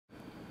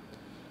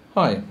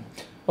Hi,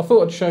 I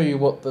thought I'd show you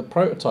what the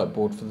prototype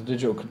board for the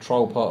digital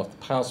control part of the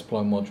power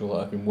supply module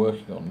that I've been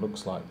working on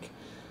looks like.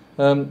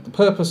 The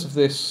purpose of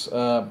this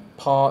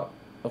part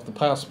of the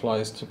power supply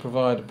is to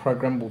provide a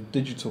programmable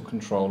digital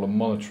control and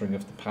monitoring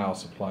of the power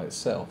supply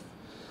itself.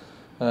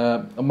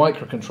 A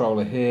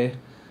microcontroller here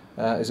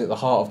is at the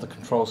heart of the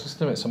control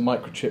system. It's a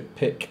microchip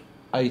PIC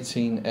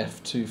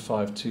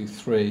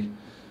 18F2523.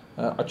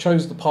 I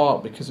chose the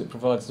part because it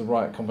provides the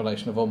right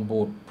combination of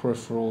onboard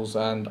peripherals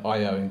and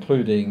I/O,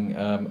 including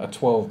a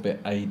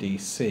 12-bit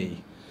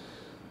ADC.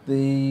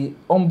 The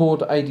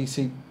onboard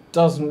ADC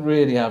doesn't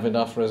really have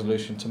enough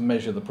resolution to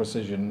measure the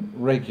precision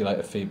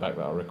regulator feedback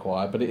that I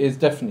require, but it is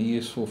definitely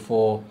useful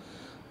for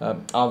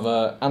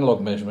other analog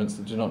measurements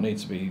that do not need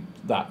to be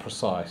that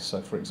precise.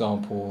 So, for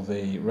example,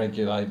 the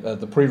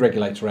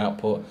pre-regulator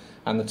output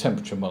and the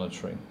temperature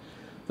monitoring.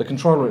 The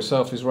controller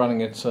itself is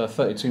running at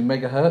 32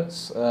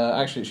 megahertz.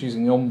 Actually, it's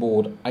using the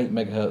onboard 8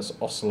 megahertz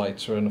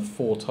oscillator and a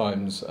 4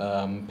 times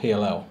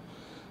PLL,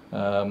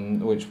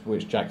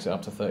 which jacks it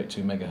up to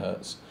 32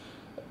 megahertz.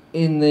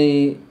 In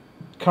the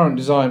current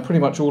design, pretty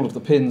much all of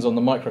the pins on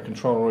the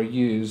microcontroller are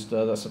used.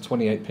 That's a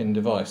 28-pin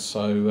device,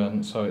 so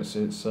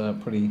it's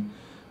pretty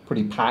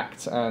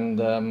packed, and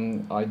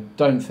I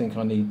don't think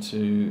I need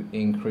to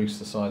increase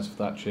the size of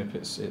that chip.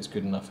 It's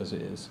good enough as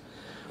it is.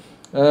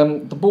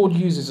 The board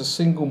uses a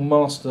single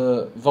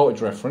master voltage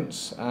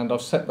reference, and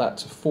I've set that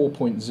to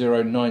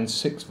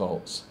 4.096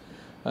 volts.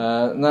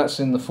 And that's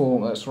in the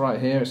form, that's right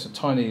here, it's a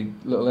tiny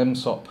little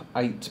MSOP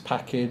 8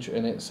 package,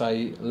 and it's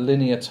a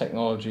Linear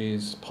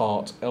Technologies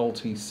part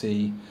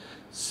LTC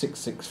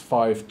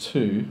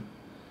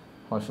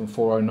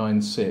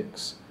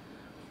 6652-4096.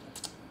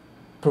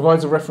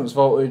 Provides a reference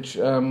voltage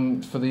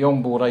for the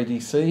onboard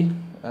ADC,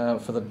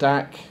 for the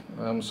DAC,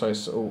 so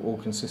it's all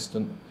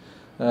consistent.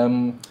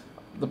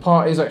 The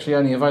part is actually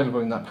only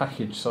available in that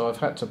package, so I've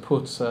had to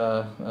put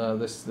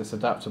this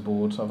adapter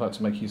board. I've had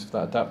to make use of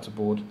that adapter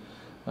board.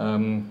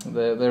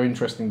 They're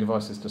interesting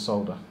devices to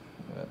solder.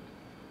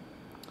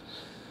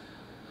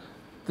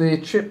 The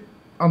chip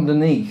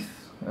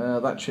underneath,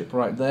 that chip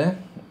right there,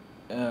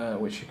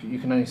 which you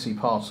can only see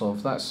part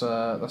of, that's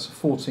a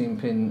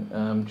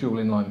 14-pin dual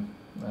inline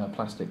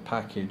plastic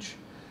package.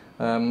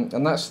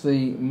 And that's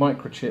the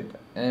microchip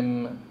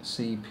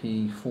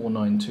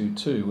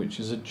MCP4922, which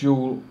is a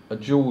dual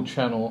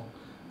channel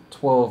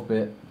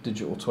 12-bit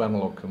digital to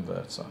analog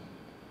converter.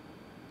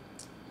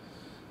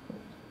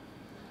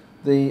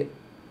 The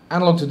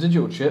analog to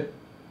digital chip,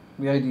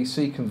 the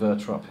ADC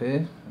converter up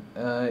here,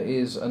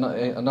 is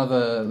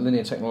another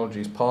Linear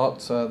Technologies part,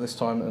 this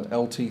time an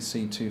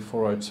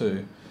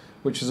LTC2402,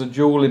 which is a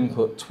dual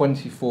input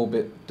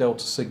 24-bit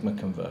delta sigma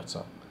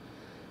converter.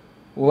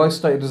 Although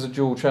stated as a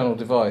dual channel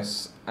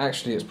device,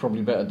 actually it's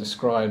probably better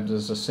described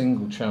as a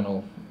single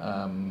channel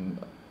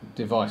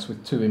device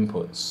with two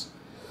inputs.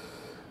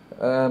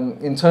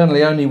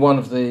 Internally, only one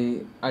of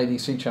the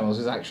ADC channels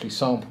is actually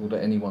sampled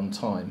at any one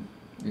time.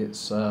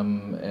 It's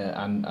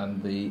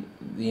and the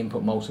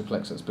input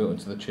multiplex that's built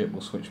into the chip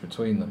will switch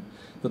between them.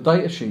 The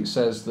datasheet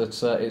says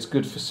that it's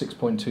good for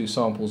 6.2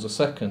 samples a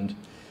second.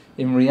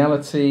 In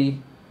reality,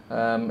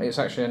 it's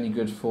actually only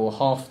good for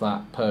half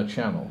that per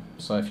channel.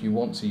 So if you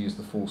want to use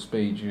the full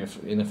speed, you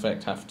in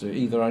effect have to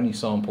either only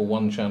sample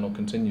one channel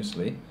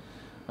continuously,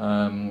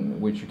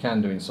 which you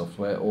can do in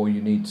software, or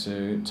you need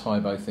to tie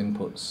both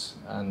inputs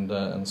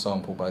and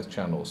sample both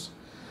channels.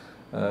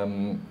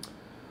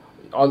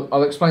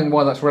 I'll explain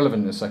why that's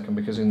relevant in a second,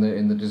 because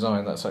in the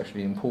design that's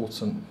actually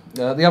important.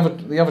 The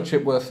other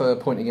chip worth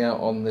pointing out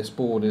on this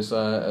board is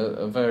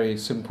a very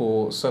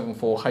simple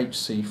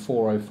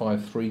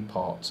 74HC4053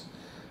 part.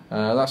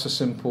 That's a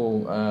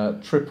simple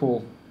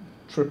triple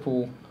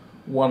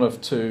 1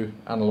 of 2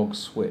 analog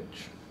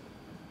switch.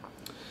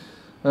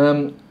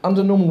 Under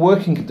normal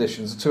working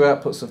conditions, the two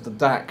outputs of the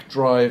DAC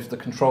drive the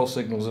control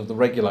signals of the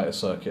regulator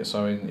circuit.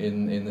 So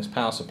in this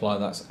power supply,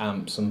 that's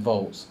amps and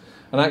volts.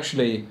 And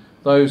actually,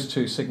 those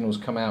two signals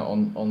come out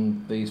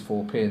on these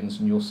 4 pins,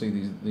 and you'll see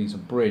these are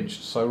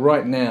bridged. So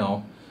right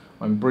now,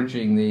 I'm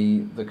bridging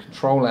the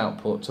control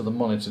output to the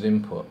monitored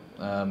input,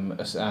 and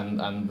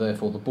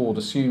therefore the board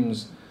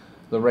assumes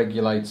the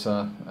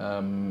regulator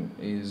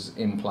is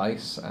in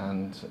place,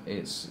 and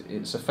it's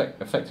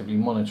effectively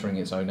monitoring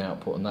its own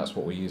output, and that's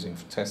what we're using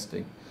for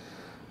testing.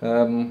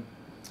 In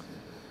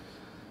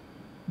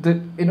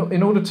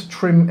order to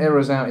trim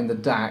errors out in the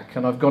DAC,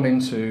 and I've gone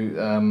into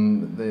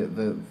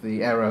the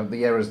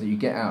errors that you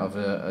get out of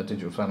a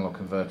digital to analog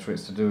converter,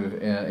 it's to do with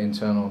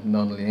internal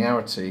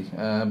nonlinearity.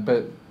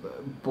 But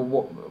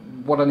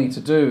what I need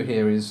to do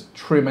here is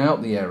trim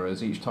out the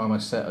errors each time I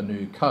set a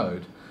new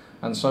code.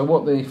 And so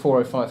what the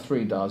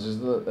 4053 does is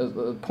that at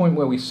the point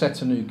where we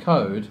set a new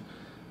code,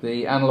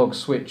 the analog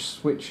switch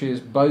switches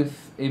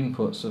both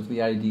inputs of the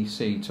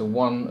ADC to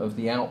one of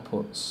the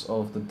outputs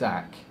of the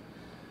DAC.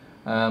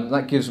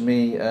 That gives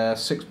me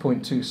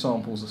 6.2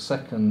 samples a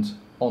second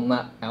on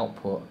that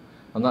output,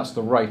 and that's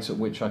the rate at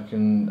which I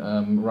can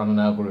run an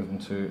algorithm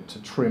to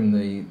trim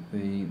the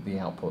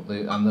output.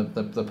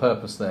 The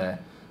purpose there,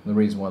 and the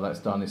reason why that's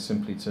done, is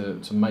simply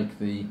to make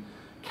the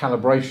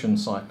calibration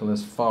cycle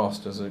as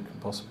fast as it can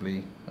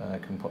possibly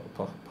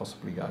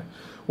go.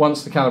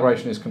 Once the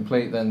calibration is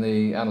complete, then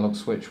the analog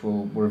switch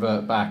will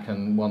revert back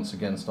and once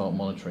again start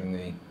monitoring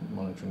the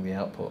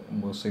output,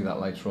 and we'll see that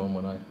later on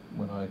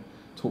when I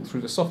talk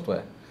through the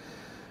software.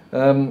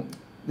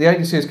 The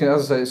ADC is,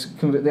 as I say,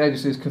 the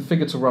ADC is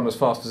configured to run as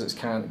fast as it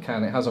can.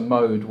 It has a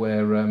mode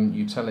where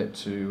you tell it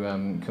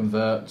to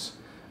convert,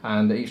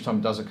 and each time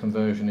it does a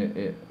conversion,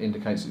 it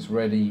indicates it's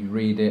ready. You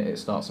read it, it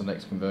starts the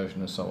next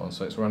conversion, and so on.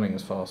 So it's running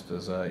as fast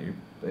as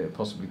it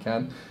possibly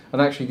can. And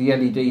actually, the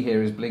LED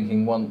here is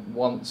blinking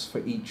once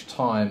for each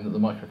time that the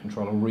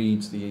microcontroller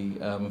reads the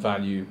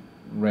value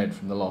read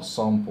from the last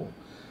sample.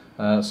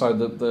 So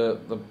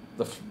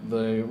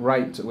the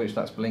rate at which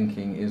that's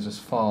blinking is as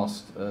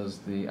fast as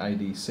the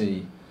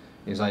ADC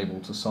is able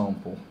to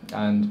sample.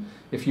 And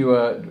if you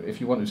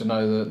wanted to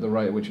know the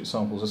rate at which it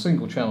samples a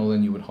single channel,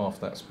 then you would half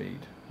that speed,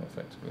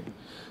 effectively.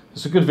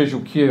 It's a good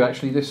visual cue.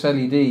 Actually, this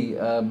LED,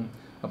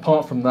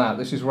 apart from that,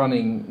 this is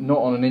running not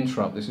on an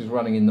interrupt. This is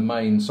running in the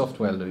main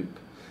software loop.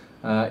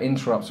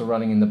 Interrupts are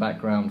running in the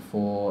background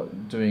for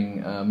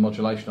doing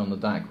modulation on the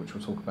DAC, which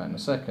we'll talk about in a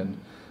second.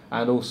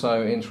 And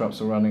also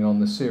interrupts are running on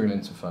the serial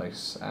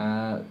interface.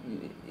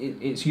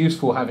 It's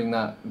useful having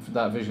that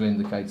visual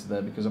indicator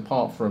there, because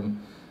apart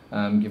from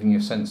giving you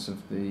a sense of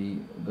the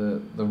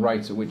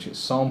rate at which it's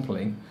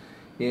sampling,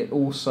 it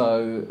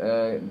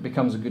also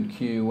becomes a good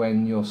cue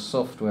when your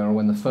software or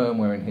when the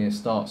firmware in here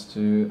starts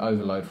to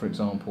overload. For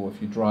example,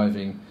 if you're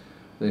driving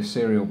the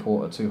serial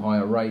port at too high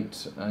a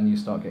rate and you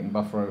start getting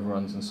buffer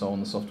overruns and so on,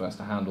 the software has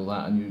to handle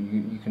that,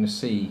 and you can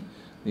see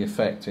the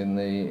effect in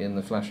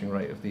the flashing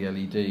rate of the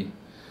LED.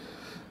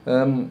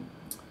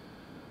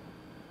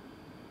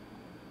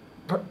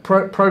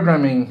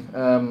 Programming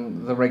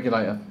the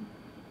regulator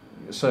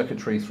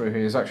circuitry through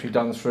here is actually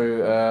done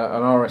through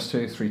an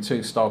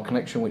RS-232 style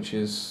connection, which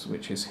is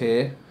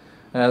here.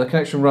 The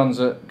connection runs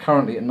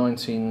currently at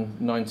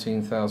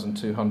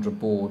 19,200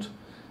 baud,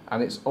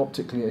 and it's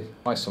optically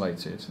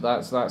isolated.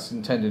 That's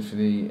intended for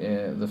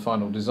the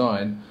final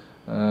design,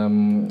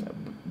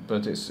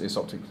 but it's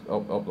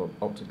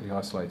optically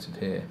isolated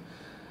here.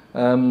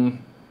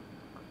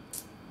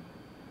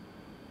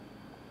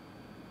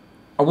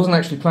 I wasn't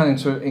actually planning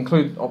to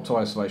include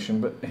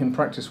opto-isolation, but in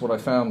practice what I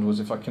found was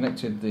if I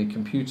connected the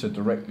computer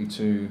directly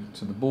to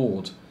the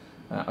board,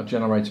 I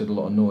generated a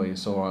lot of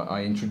noise, or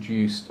I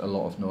introduced a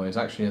lot of noise.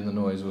 Actually, and the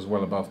noise was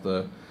well above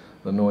the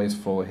noise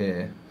floor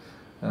here,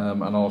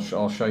 and I'll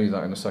show you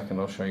that in a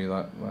second. I'll show you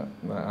that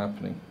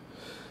happening.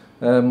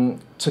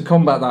 To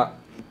combat that,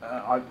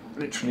 I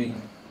literally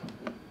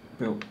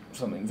built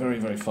something very,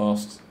 very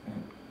fast,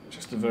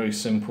 just a very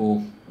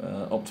simple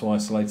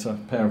opto-isolator,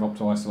 pair of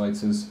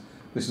opto-isolators.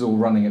 This is all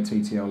running at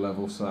TTL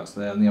level, so that's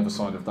there. And the other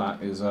side of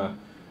that is a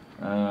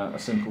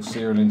simple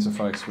serial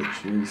interface,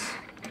 which is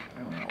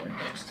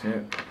next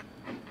here.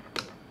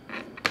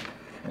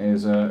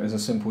 Is a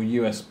simple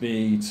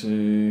USB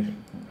to,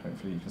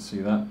 hopefully you can see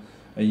that,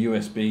 a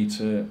USB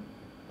to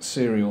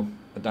serial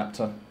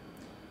adapter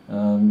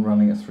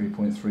running at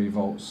 3.3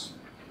 volts.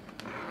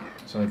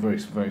 So very,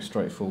 very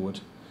straightforward.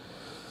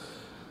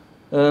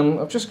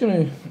 I'm just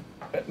going to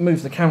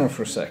move the camera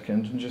for a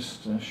second and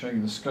just show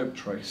you the scope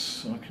trace,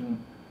 so I can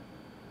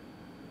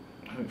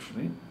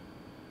hopefully.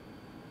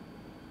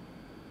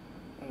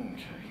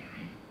 Okay.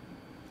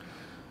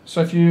 So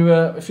if you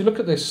look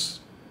at this,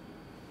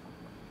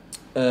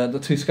 the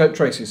two scope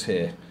traces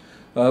here,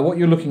 what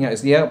you're looking at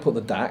is the output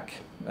of the DAC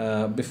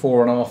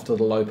before and after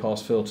the low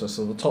pass filter.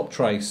 So the top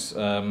trace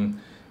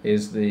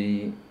is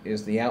the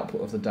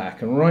output of the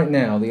DAC, and right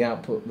now the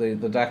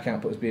DAC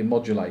output is being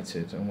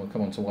modulated, and we'll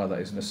come on to why that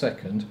is in a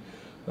second.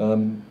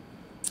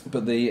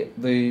 But the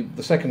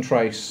second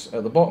trace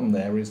at the bottom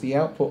there is the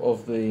output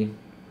of the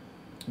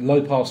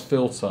low pass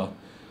filter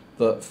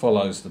that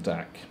follows the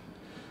DAC.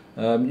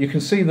 You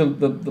can see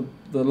the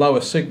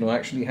lower signal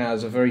actually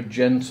has a very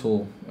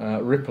gentle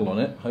ripple on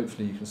it.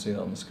 Hopefully you can see that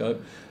on the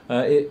scope.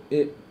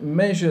 It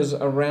measures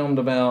around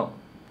about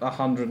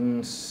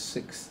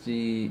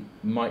 160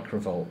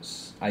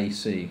 microvolts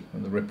AC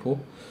in the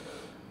ripple.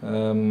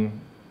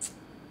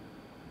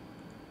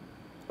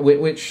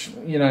 Which,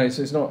 you know,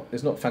 it's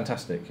not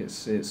fantastic.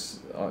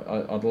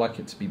 I'd like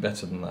it to be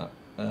better than that.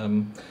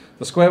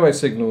 The square wave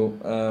signal,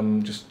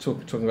 just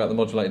talking about the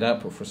modulated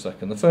output for a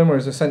second, the firmware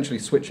is essentially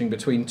switching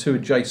between two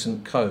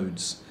adjacent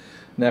codes.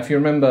 Now, if you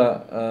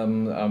remember,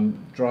 I'm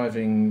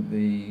driving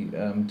the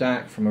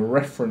DAC from a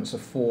reference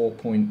of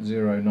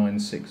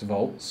 4.096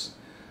 volts.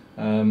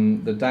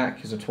 The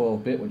DAC is a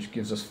 12-bit, which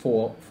gives us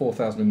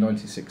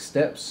 4,096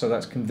 steps, so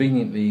that's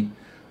conveniently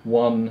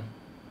 1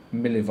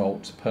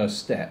 millivolt per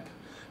step.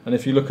 And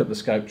if you look at the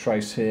scope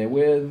trace here,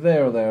 we're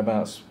there or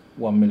thereabouts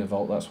 1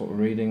 millivolt. That's what we're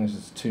reading. This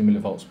is 2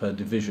 millivolts per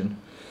division.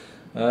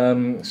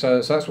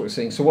 So that's what we're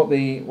seeing. So what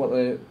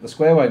the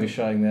square wave is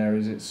showing there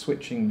is it's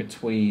switching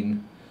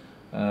between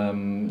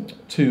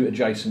two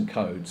adjacent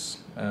codes.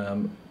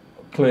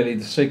 Clearly,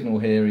 the signal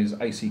here is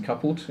AC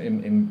coupled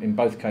in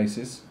both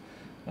cases,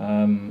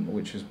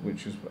 which is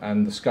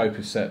and the scope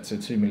is set to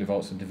 2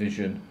 millivolts a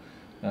division.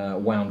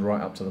 wound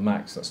right up to the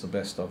max. That's the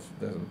best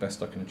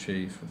I can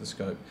achieve with the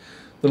scope.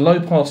 The low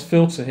pass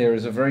filter here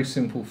is a very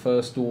simple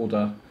first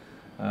order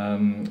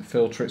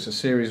filter. It's a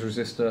series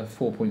resistor,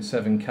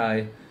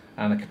 4.7K,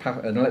 and an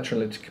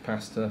electrolytic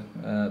capacitor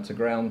to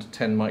ground,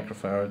 10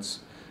 microfarads.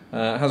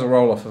 It has a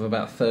roll-off of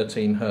about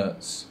 13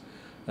 Hertz.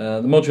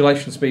 The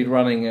modulation speed is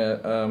running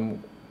at 1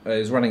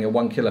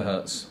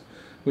 kilohertz,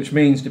 which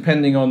means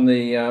depending on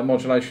the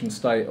modulation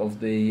state of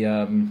the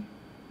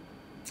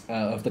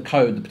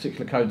code, the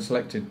particular code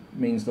selected,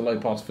 means the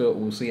low-pass filter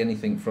will see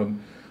anything from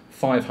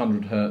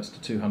 500 Hertz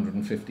to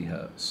 250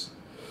 Hertz.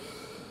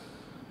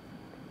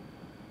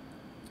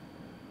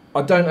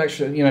 I don't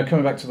actually,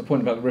 coming back to the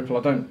point about the ripple, I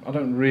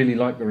don't really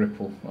like the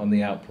ripple on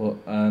the output,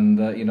 and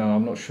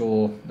I'm not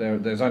sure.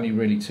 There's only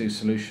really two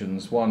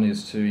solutions. One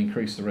is to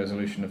increase the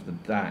resolution of the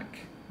DAC,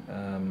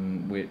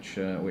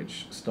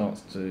 which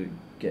starts to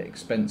get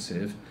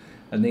expensive,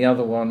 and the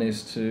other one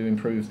is to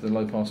improve the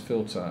low pass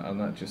filter, and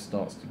that just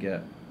starts to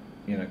get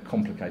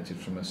complicated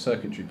from a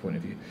circuitry point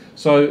of view.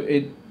 So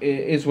it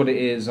is what it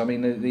is. I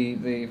mean,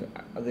 the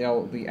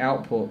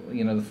output,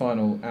 the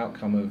final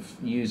outcome of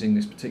using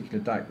this particular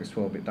DAC, this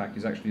 12-bit DAC,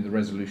 is actually the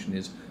resolution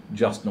is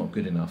just not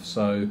good enough.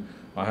 So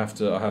I have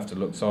to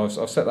look. So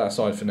I've set that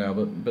aside for now.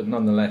 But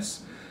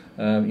nonetheless,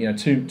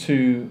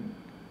 200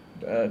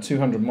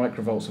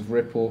 microvolts of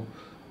ripple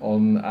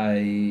on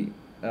a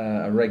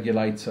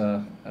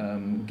regulator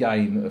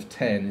gain of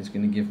 10 is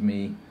going to give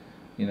me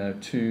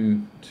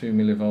 2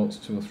 millivolts,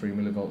 2 or 3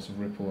 millivolts of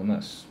ripple, and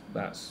that's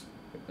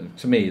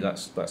to me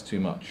that's too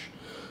much.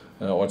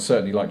 I'd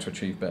certainly like to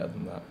achieve better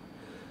than that.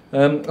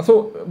 I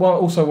thought,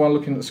 while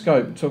looking at the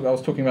scope, I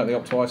was talking about the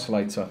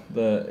opto-isolator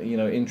that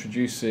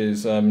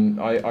introduces.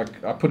 I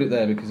put it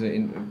there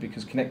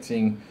because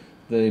connecting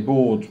the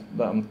board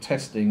that I'm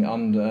testing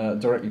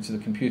directly to the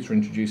computer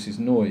introduces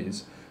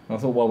noise. And I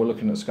thought, while we're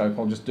looking at the scope,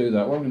 I'll just do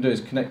that. What I'm going to do is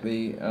connect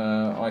the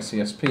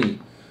ICSP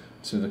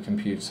to the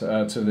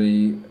computer, to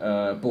the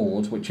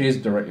board, which is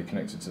directly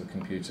connected to the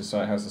computer,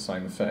 so it has the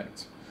same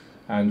effect.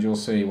 And you'll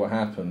see what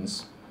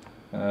happens.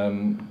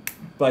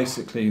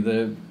 Basically,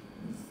 the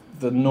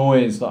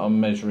noise that I'm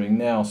measuring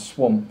now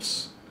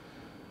swamps.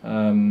 The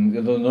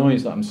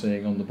noise that I'm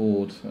seeing on the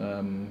board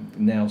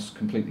now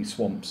completely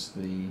swamps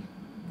the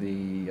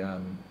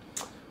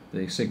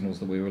signals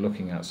that we were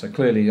looking at. So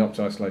clearly,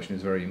 opto-isolation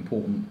is very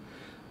important.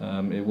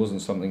 It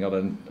wasn't something I'd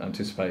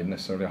anticipated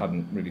necessarily. I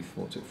hadn't really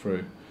thought it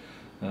through.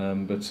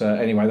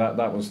 Anyway,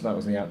 that was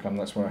the outcome.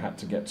 That's where I had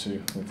to get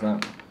to with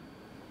that.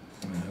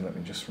 Let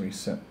me just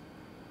reset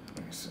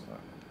that.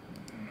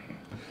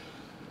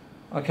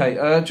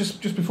 Okay,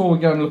 just before we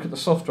go and look at the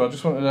software, I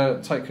just wanted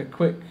to take a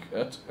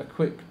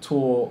quick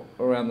tour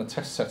around the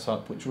test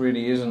setup, which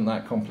really isn't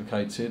that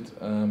complicated,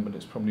 but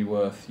it's probably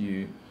worth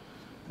you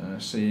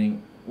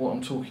seeing what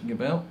I'm talking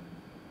about.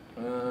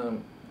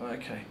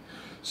 Okay,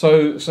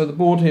 so the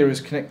board here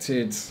is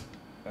connected,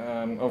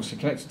 obviously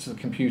connected to the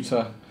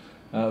computer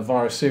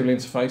via a serial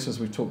interface, as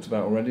we've talked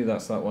about already.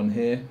 That's that one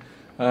here.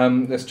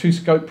 There's two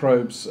scope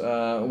probes,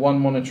 one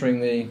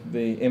monitoring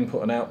the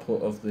input and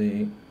output of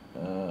the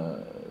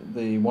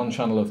one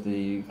channel of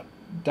the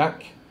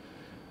DAC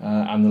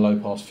and the low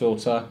pass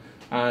filter,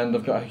 and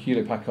I've got a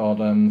Hewlett-Packard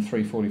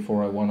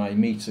 34401A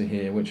meter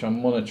here, which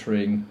I'm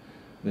monitoring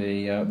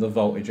the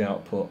voltage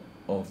output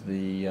of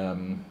the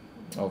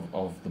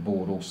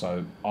board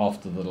also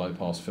after the low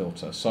pass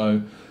filter.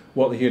 So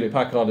what the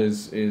Hewlett-Packard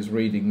is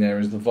reading there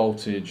is the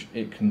voltage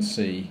it can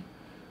see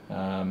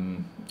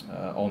on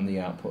the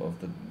output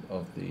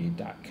of the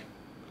DAC.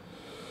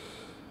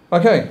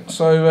 Okay, and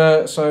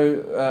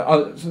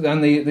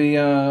the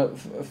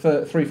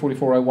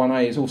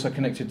 34401A is also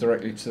connected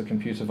directly to the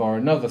computer via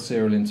another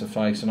serial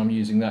interface, and I'm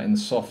using that in the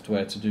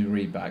software to do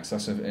readbacks.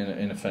 That's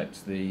in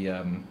effect the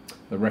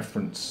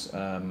reference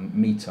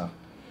meter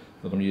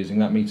that I'm using.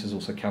 That meter is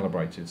also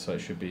calibrated, so it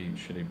should be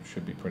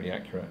pretty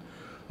accurate.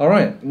 All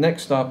right,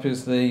 next up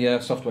is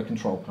the software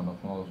control panel.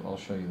 I'll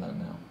show you that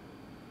now.